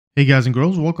Hey guys and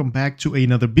girls, welcome back to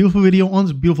another beautiful video on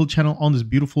this beautiful channel on this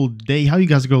beautiful day. How you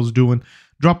guys and girls doing?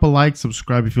 Drop a like,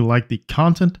 subscribe if you like the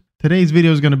content. Today's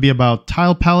video is going to be about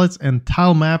tile palettes and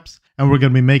tile maps, and we're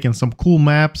going to be making some cool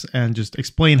maps and just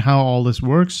explain how all this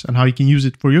works and how you can use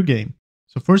it for your game.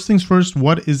 So first things first,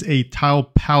 what is a tile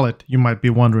palette, you might be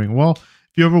wondering? Well,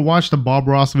 if you ever watched a Bob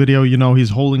Ross video, you know he's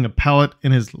holding a palette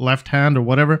in his left hand or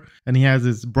whatever, and he has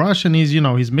his brush and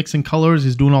he's mixing colors,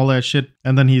 he's doing all that shit,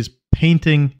 and then he's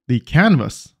painting the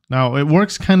canvas. Now it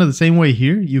works kind of the same way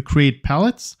here. You create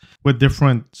palettes with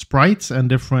different sprites and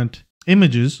different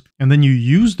images, and then you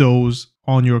use those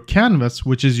on your canvas,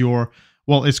 which is your,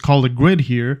 well, it's called a grid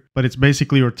here, but it's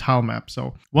basically your tile map.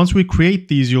 So once we create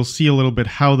these, you'll see a little bit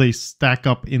how they stack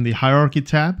up in the hierarchy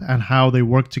tab and how they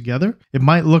work together. It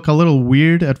might look a little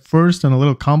weird at first and a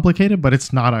little complicated, but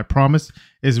it's not, I promise.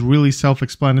 It's really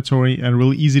self-explanatory and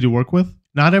really easy to work with.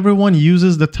 Not everyone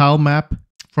uses the tile map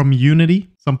from Unity.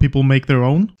 Some people make their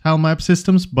own tile map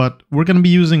systems, but we're going to be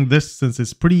using this since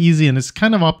it's pretty easy and it's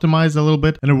kind of optimized a little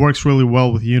bit, and it works really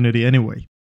well with Unity anyway.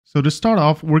 So to start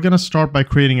off, we're going to start by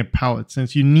creating a palette,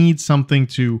 since you need something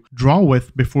to draw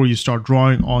with before you start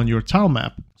drawing on your tile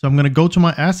map. So I'm going to go to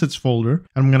my assets folder,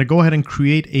 and I'm going to go ahead and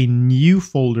create a new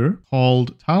folder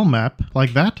called TileMap,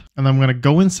 like that. And I'm going to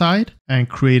go inside and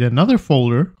create another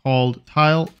folder called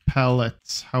Tile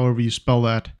Palettes, however you spell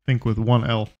that, I think with one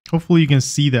L. Hopefully you can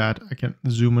see that. I can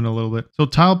zoom in a little bit. So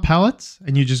Tile Palettes,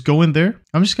 and you just go in there.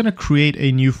 I'm just going to create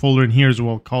a new folder in here as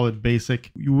well, call it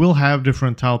Basic. You will have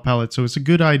different tile palettes, so it's a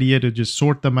good idea to just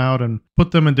sort them out and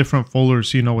put them in different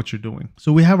folders so you know what you're doing.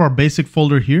 So we have our basic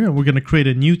folder here, and we're going to create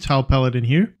a new tile palette in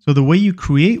here. So the way you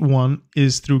create one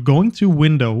is through going to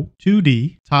Window,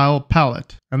 2D, Tile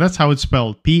Palette. And that's how it's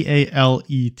spelled,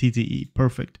 P-A-L-E-T-T-E.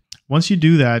 Perfect. Once you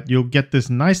do that, you'll get this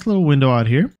nice little window out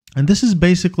here. And this is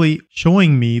basically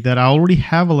showing me that I already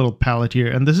have a little palette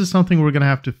here. And this is something we're going to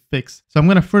have to fix. So I'm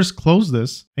going to first close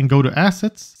this and go to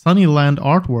Assets, Sunnyland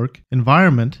Artwork,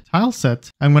 Environment, Tile Set.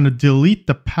 I'm going to delete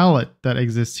the palette that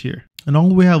exists here. And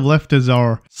all we have left is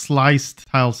our sliced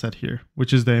tile set here,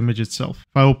 which is the image itself.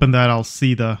 If I open that, I'll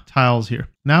see the tiles here.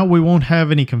 Now we won't have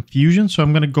any confusion, so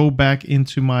I'm going to go back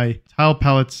into my tile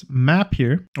palettes map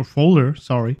here, or folder,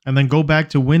 sorry, and then go back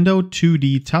to Window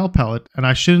 2D Tile Palette, and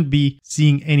I shouldn't be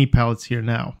seeing any palettes here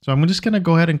now. So I'm just going to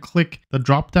go ahead and click the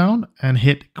drop down and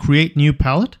hit Create New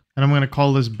Palette. And I'm going to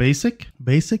call this Basic,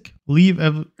 leave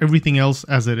everything else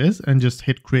as it is, and just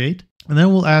hit Create. And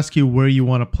then we'll ask you where you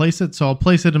want to place it. So I'll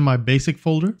place it in my basic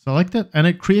folder, select it, and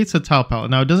it creates a tile palette.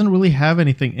 Now it doesn't really have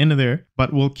anything in there,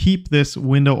 but we'll keep this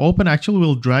window open. Actually,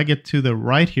 we'll drag it to the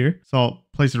right here. So I'll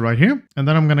place it right here. And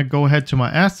then I'm going to go ahead to my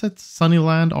assets,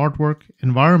 Sunnyland, Artwork,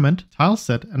 Environment, Tile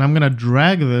Set, and I'm going to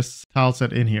drag this tile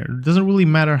set in here. It doesn't really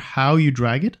matter how you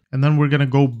drag it. And then we're going to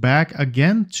go back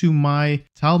again to my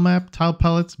tile map, tile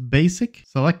palettes, basic,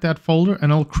 select that folder,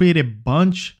 and I'll create a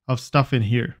bunch of stuff in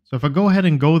here. So if I go ahead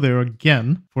and go there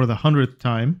again for the 100th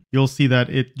time, you'll see that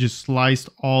it just sliced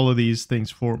all of these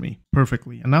things for me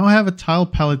perfectly. And now I have a tile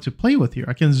palette to play with here.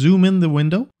 I can zoom in the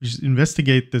window, just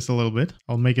investigate this a little bit.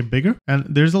 I'll make it bigger. And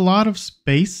there's a lot of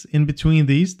space in between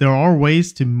these. There are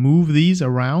ways to move these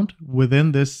around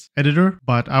within this editor,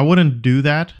 but I wouldn't do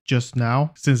that just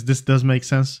now, since this does make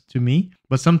sense to me.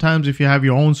 But sometimes if you have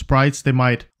your own sprites, they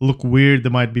might look weird. They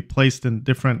might be placed in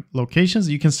different locations.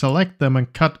 You can select them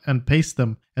and cut and paste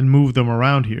them and move them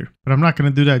around here. But I'm not going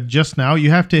to do that just now.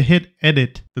 You have to hit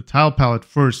edit the tile palette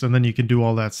first, and then you can do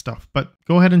all that stuff. But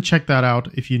go ahead and check that out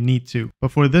if you need to.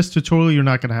 But for this tutorial, you're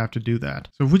not going to have to do that.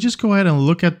 So if we just go ahead and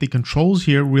look at the controls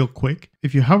here real quick,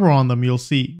 if you hover on them, you'll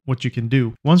see what you can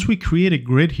do. Once we create a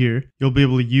grid here, you'll be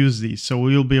able to use these. So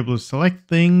you'll be able to select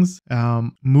things,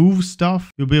 move stuff.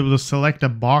 You'll be able to select a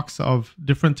box of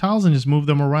different tiles and just move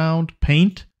them around,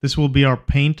 paint. This will be our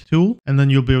paint tool, and then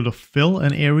you'll be able to fill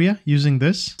an area using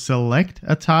this. Select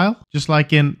a tile, just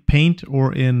like in Paint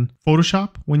or in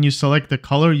Photoshop. When you select the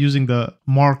color using the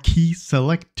marquee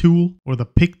select tool or the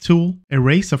pick tool.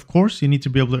 Erase, of course, you need to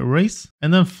be able to erase,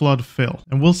 and then flood fill.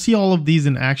 And we'll see all of these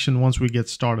in action once we get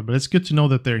started, but it's good to know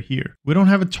that they're here. We don't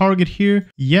have a target here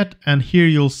yet, and here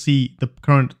you'll see the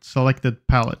current selected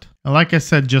palette. And like I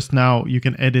said just now, you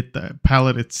can edit the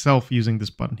palette itself using this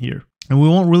button here. And we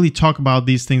won't really talk about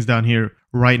these things down here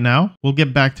right now. We'll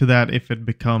get back to that if it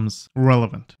becomes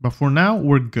relevant. But for now,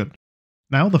 we're good.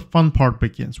 Now the fun part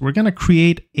begins. We're going to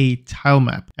create a tile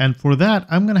map. And for that,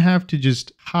 I'm going to have to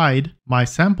just hide my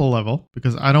sample level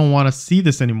because I don't want to see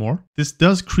this anymore. This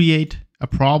does create a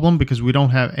problem because we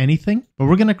don't have anything, but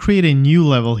we're going to create a new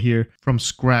level here from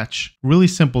scratch. Really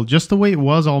simple, just the way it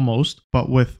was almost, but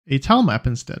with a tile map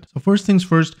instead. So first things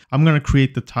first, I'm going to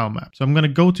create the tile map. So I'm going to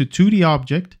go to 2D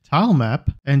object, tile map,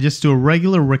 and just do a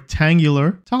regular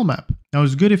rectangular tile map. Now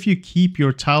it's good if you keep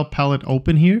your tile palette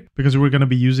open here because we're going to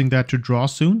be using that to draw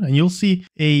soon, and you'll see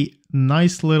a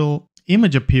nice little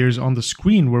image appears on the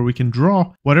screen where we can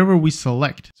draw whatever we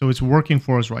select. So it's working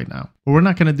for us right now. But we're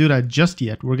not going to do that just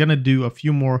yet. We're going to do a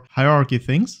few more hierarchy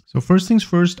things. So first things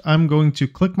first, I'm going to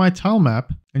click my tile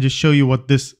map and just show you what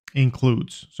this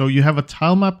includes. So you have a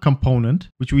tile map component,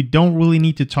 which we don't really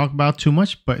need to talk about too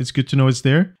much, but it's good to know it's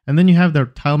there. And then you have the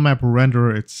tile map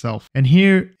renderer itself. And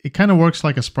here it kind of works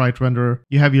like a sprite renderer.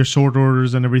 You have your sort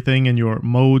orders and everything and your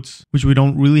modes, which we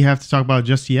don't really have to talk about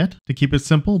just yet to keep it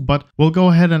simple, but we'll go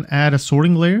ahead and add a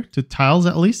sorting layer to tiles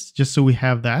at least, just so we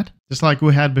have that, just like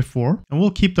we had before. And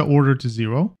we'll keep the order to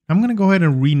 0. I'm going to go ahead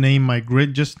and rename my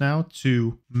grid just now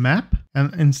to map.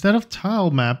 And instead of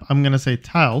tile map, I'm going to say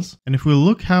tiles. And if we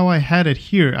look how I had it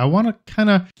here, I want to kind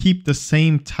of keep the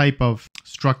same type of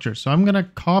structure. So I'm going to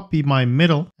copy my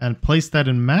middle and place that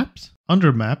in maps,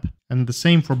 under map, and the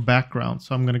same for background.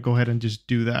 So I'm going to go ahead and just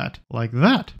do that like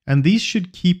that. And these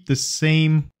should keep the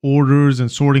same orders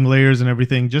and sorting layers and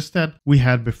everything just that we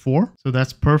had before. So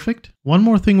that's perfect. One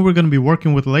more thing we're going to be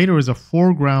working with later is a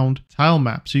foreground tile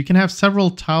map. So you can have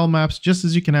several tile maps just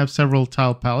as you can have several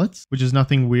tile palettes, which is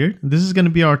nothing weird. This is going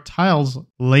to be our tiles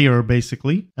layer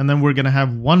basically. And then we're going to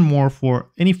have one more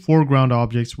for any foreground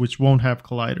objects which won't have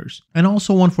colliders. And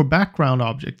also one for background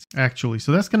objects actually.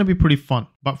 So that's going to be pretty fun.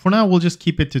 But for now, we'll just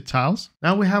keep it to tiles.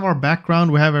 Now we have our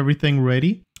background, we have everything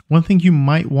ready. One thing you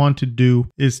might want to do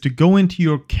is to go into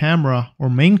your camera or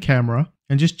main camera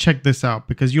and just check this out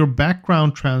because your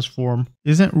background transform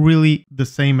isn't really the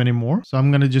same anymore. So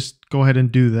I'm going to just go ahead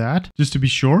and do that just to be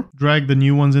sure. Drag the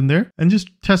new ones in there and just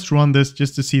test run this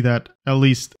just to see that at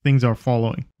least things are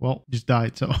following. Well, just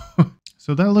died, so...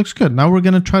 So that looks good. Now we're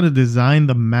going to try to design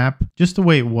the map just the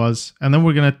way it was, and then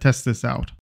we're going to test this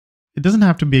out. It doesn't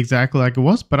have to be exactly like it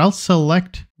was, but I'll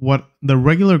select what the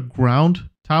regular ground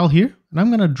tile here, and I'm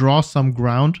going to draw some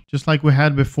ground just like we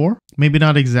had before. Maybe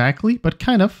not exactly, but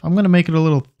kind of. I'm going to make it a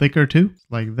little thicker too,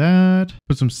 like that.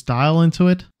 Put some style into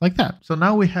it, like that. So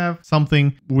now we have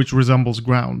something which resembles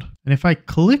ground. And if I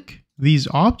click these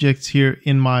objects here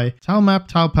in my tile map,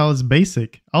 tile palettes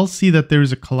basic, I'll see that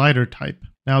there's a collider type.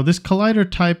 Now this collider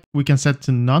type we can set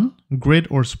to none, grid,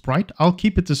 or sprite. I'll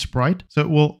keep it to sprite, so it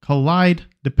will collide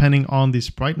depending on the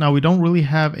sprite. Now we don't really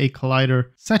have a collider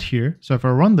set here, so if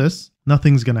I run this,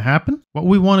 nothing's going to happen. What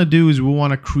we want to do is we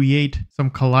want to create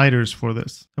some colliders for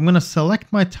this. I'm going to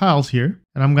select my tiles here,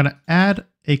 and I'm going to add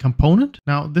a component.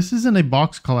 Now this isn't a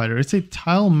box collider, it's a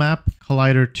TileMap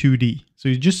collider 2D. So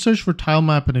you just search for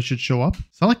TileMap and it should show up.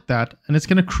 Select that, and it's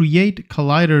going to create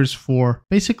colliders for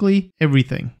basically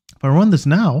everything. If I run this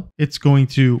now, it's going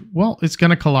to, well, it's going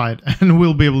to collide and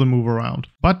we'll be able to move around,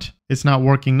 but it's not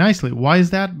working nicely. Why is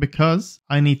that? Because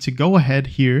I need to go ahead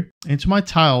here into my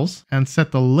tiles and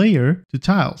set the layer to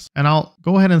tiles. And I'll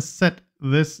go ahead and set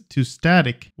this to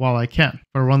static while I can. If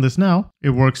I run this now, it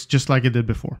works just like it did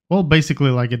before. Well, basically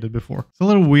like it did before. It's a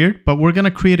little weird, but we're going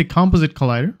to create a composite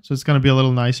collider, so it's going to be a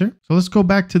little nicer. So let's go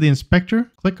back to the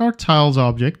inspector, click our tiles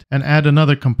object, and add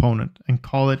another component and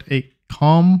call it a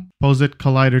composite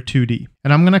collider 2D.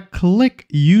 And I'm going to click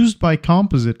used by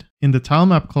composite in the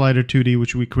TileMap collider 2D,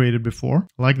 which we created before,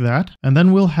 like that. And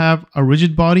then we'll have a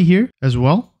rigid body here as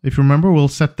well. If you remember, we'll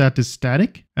set that to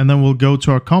static, and then we'll go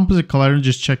to our composite collider and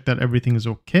just check that everything is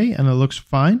okay and it looks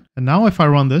fine. And now if I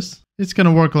run this, it's going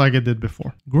to work like it did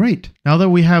before. Great. Now that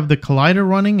we have the collider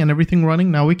running and everything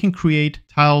running, now we can create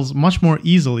tiles much more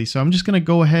easily. So I'm just going to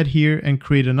go ahead here and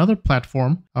create another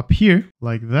platform up here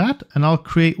like that. And I'll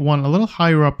create one a little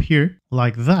higher up here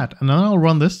like that. And then I'll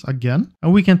run this again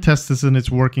and we can test this and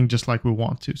it's working just like we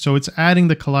want to. So it's adding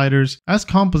the colliders as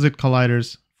composite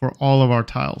colliders for all of our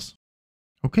tiles.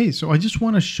 Okay, so I just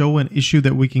want to show an issue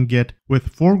that we can get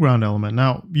with foreground element.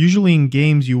 Now, usually in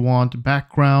games, you want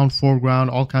background, foreground,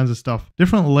 all kinds of stuff,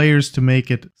 different layers to make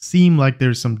it seem like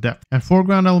there's some depth. And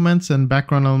foreground elements and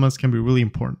background elements can be really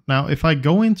important. Now, if I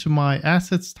go into my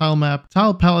assets, tile map,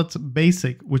 tile palettes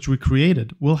basic, which we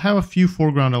created, we'll have a few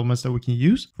foreground elements that we can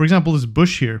use. For example, this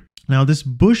bush here. Now this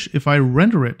bush, if I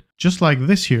render it just like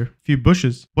this here, a few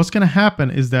bushes, what's going to happen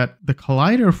is that the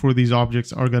collider for these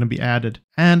objects are going to be added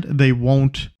and they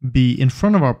won't be in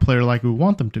front of our player like we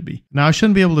want them to be. Now I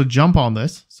shouldn't be able to jump on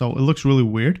this, so it looks really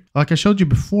weird. Like I showed you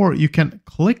before, you can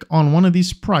click on one of these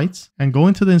sprites and go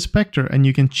into the inspector and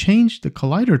you can change the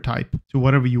collider type to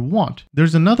whatever you want.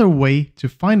 There's another way to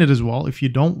find it as well. If you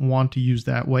don't want to use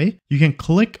that way, you can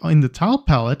click in the tile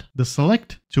palette, the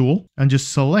select tool, and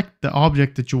just select the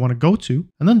object that you want to go to,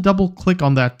 and then double click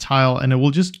on that tile and it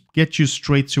will just get you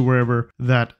straight to wherever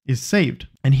that is saved.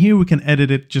 And here we can edit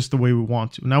it just the way we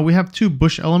want to. Now we have two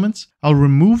bush elements. I'll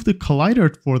remove the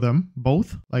collider for them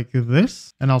both like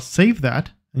this, and I'll save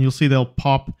that. And you'll see they'll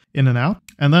pop in and out.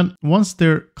 And then once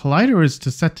their collider is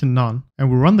set to none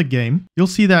and we run the game, you'll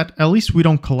see that at least we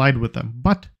don't collide with them,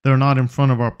 but they're not in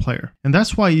front of our player. And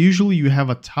that's why usually you have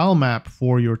a tile map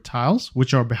for your tiles,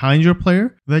 which are behind your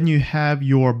player. Then you have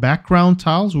your background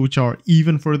tiles, which are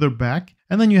even further back.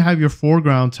 And then you have your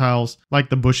foreground tiles, like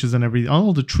the bushes and everything,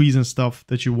 all the trees and stuff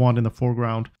that you want in the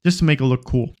foreground, just to make it look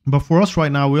cool. But for us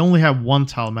right now, we only have one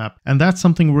tile map, and that's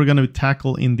something we're going to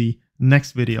tackle in the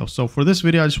next video. So for this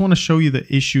video, I just want to show you the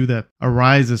issue that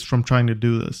arises from trying to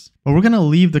do this. But we're going to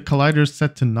leave the collider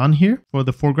set to none here for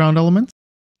the foreground elements.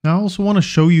 Now I also want to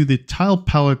show you the tile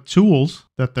palette tools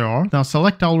that there are. Now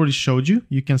select I already showed you.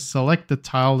 You can select the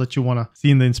tile that you want to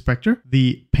see in the inspector.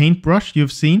 The paintbrush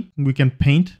you've seen, we can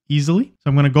paint easily. So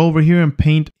I'm going to go over here and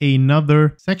paint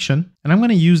another section, and I'm going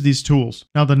to use these tools.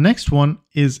 Now the next one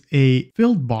is a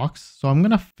filled box. So I'm going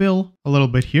to fill a little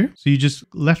bit here. So you just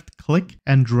left click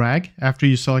and drag after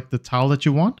you select the tile that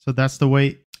you want. So that's the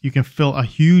way you can fill a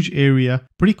huge area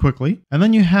pretty quickly. And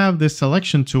then you have this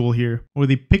selection tool here, or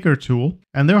the picker tool.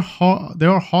 And there are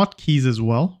hotkeys as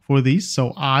well for these.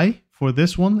 So I for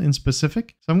this one in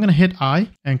specific. So I'm going to hit I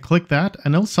and click that,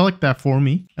 and it'll select that for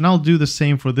me. And I'll do the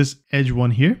same for this edge one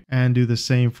here and do the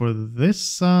same for this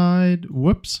side.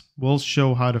 Whoops. We'll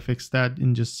show how to fix that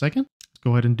in just a second.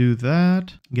 Go ahead and do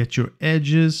that. Get your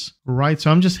edges right.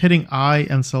 So I'm just hitting I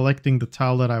and selecting the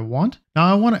tile that I want.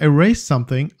 Now I want to erase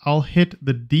something. I'll hit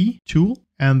the D tool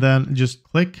and then just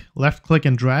click, left click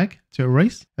and drag to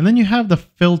erase. And then you have the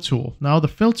fill tool. Now the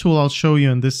fill tool I'll show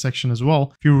you in this section as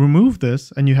well. If you remove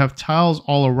this and you have tiles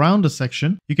all around the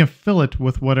section, you can fill it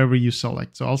with whatever you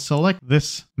select. So I'll select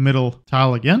this middle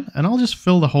tile again, and I'll just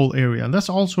fill the whole area. And that's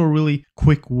also a really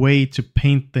quick way to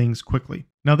paint things quickly.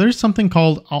 Now there's something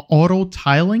called auto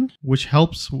tiling, which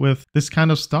helps with this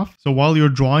kind of stuff. So while you're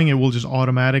drawing, it will just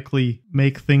automatically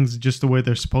make things just the way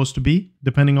they're supposed to be,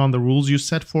 depending on the rules you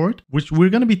set for it, which we're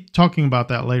going to be talking about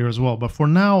that later as well. But for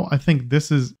now, I think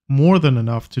this is more than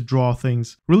enough to draw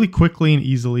things really quickly and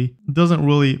easily.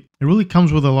 It really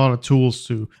comes with a lot of tools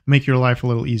to make your life a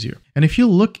little easier. And if you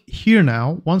look here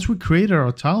now, once we created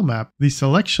our tile map, the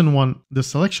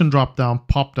selection drop down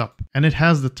popped up and it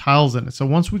has the tiles in it. So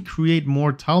once we create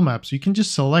more tile maps, you can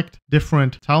just select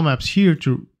different tile maps here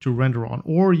to render on,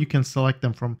 or you can select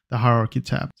them from the hierarchy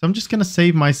tab. So I'm just going to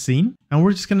save my scene and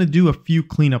we're just going to do a few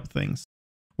cleanup things.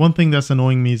 One thing that's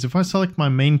annoying me is if I select my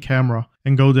main camera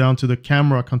and go down to the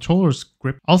camera controller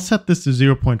script, I'll set this to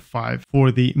 0.5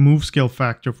 for the move scale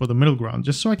factor for the middle ground,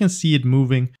 just so I can see it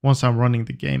moving once I'm running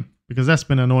the game, because that's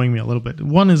been annoying me a little bit.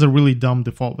 1 is a really dumb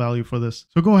default value for this.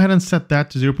 So go ahead and set that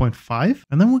to 0.5.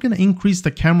 And then we're going to increase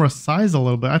the camera size a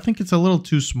little bit. I think it's a little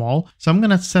too small. So I'm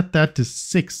going to set that to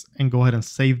 6 and go ahead and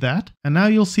save that. And now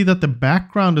you'll see that the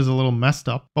background is a little messed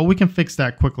up, but we can fix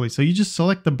that quickly. So you just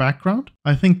select the background.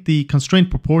 I think the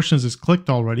constraint proportions is clicked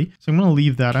already. So I'm going to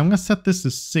leave that. I'm going to set this to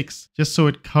 6 just so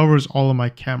it covers all of my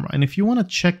camera. And if you want to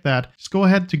check that, just go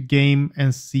ahead to game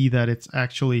and see that it's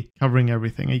actually covering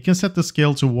everything. And you can set the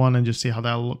scale to 1 and just see how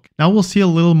that'll look. Now we'll see a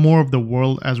little more of the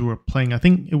world as we're playing. I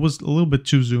think it was a little bit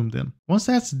too zoomed in. Once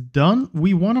that's done,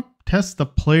 we want to test the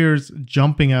players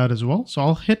jumping out as well. So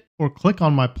I'll hit or click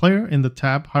on my player in the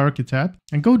tab, hierarchy tab,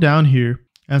 and go down here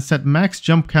and set max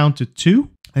jump count to 2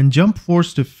 and jump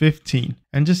force to 15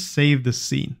 and just save the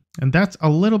scene. And that's a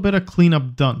little bit of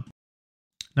cleanup done.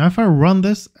 Now, if I run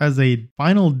this as a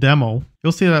final demo,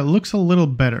 you'll see that it looks a little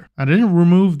better. I didn't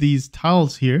remove these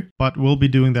tiles here, but we'll be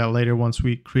doing that later once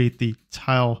we create the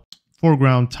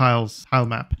foreground tiles tile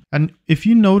map. And if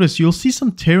you notice, you'll see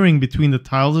some tearing between the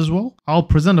tiles as well. I'll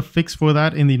present a fix for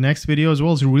that in the next video as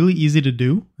well. It's really easy to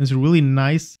do. It's a really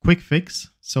nice, quick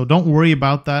fix. So don't worry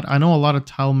about that. I know a lot of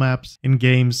tile maps in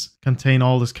games contain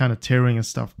all this kind of tearing and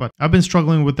stuff, but I've been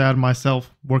struggling with that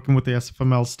myself, working with the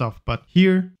SFML stuff. But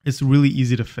here it's really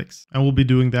easy to fix, and we'll be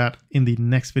doing that in the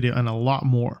next video and a lot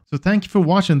more. So thank you for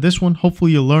watching this one.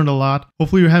 Hopefully you learned a lot.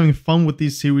 Hopefully you're having fun with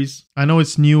these series. I know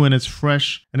it's new and it's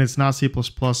fresh and it's not C++,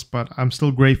 but I'm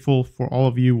still grateful for all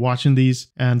of you watching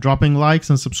these and dropping likes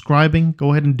and subscribing.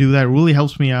 Go ahead and do that. It really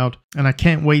helps me out, and I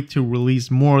can't wait to release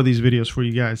more of these videos for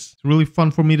you guys. It's really fun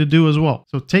for me to do as well.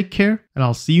 So take care, and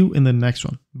I'll see you in the next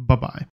one. Bye-bye.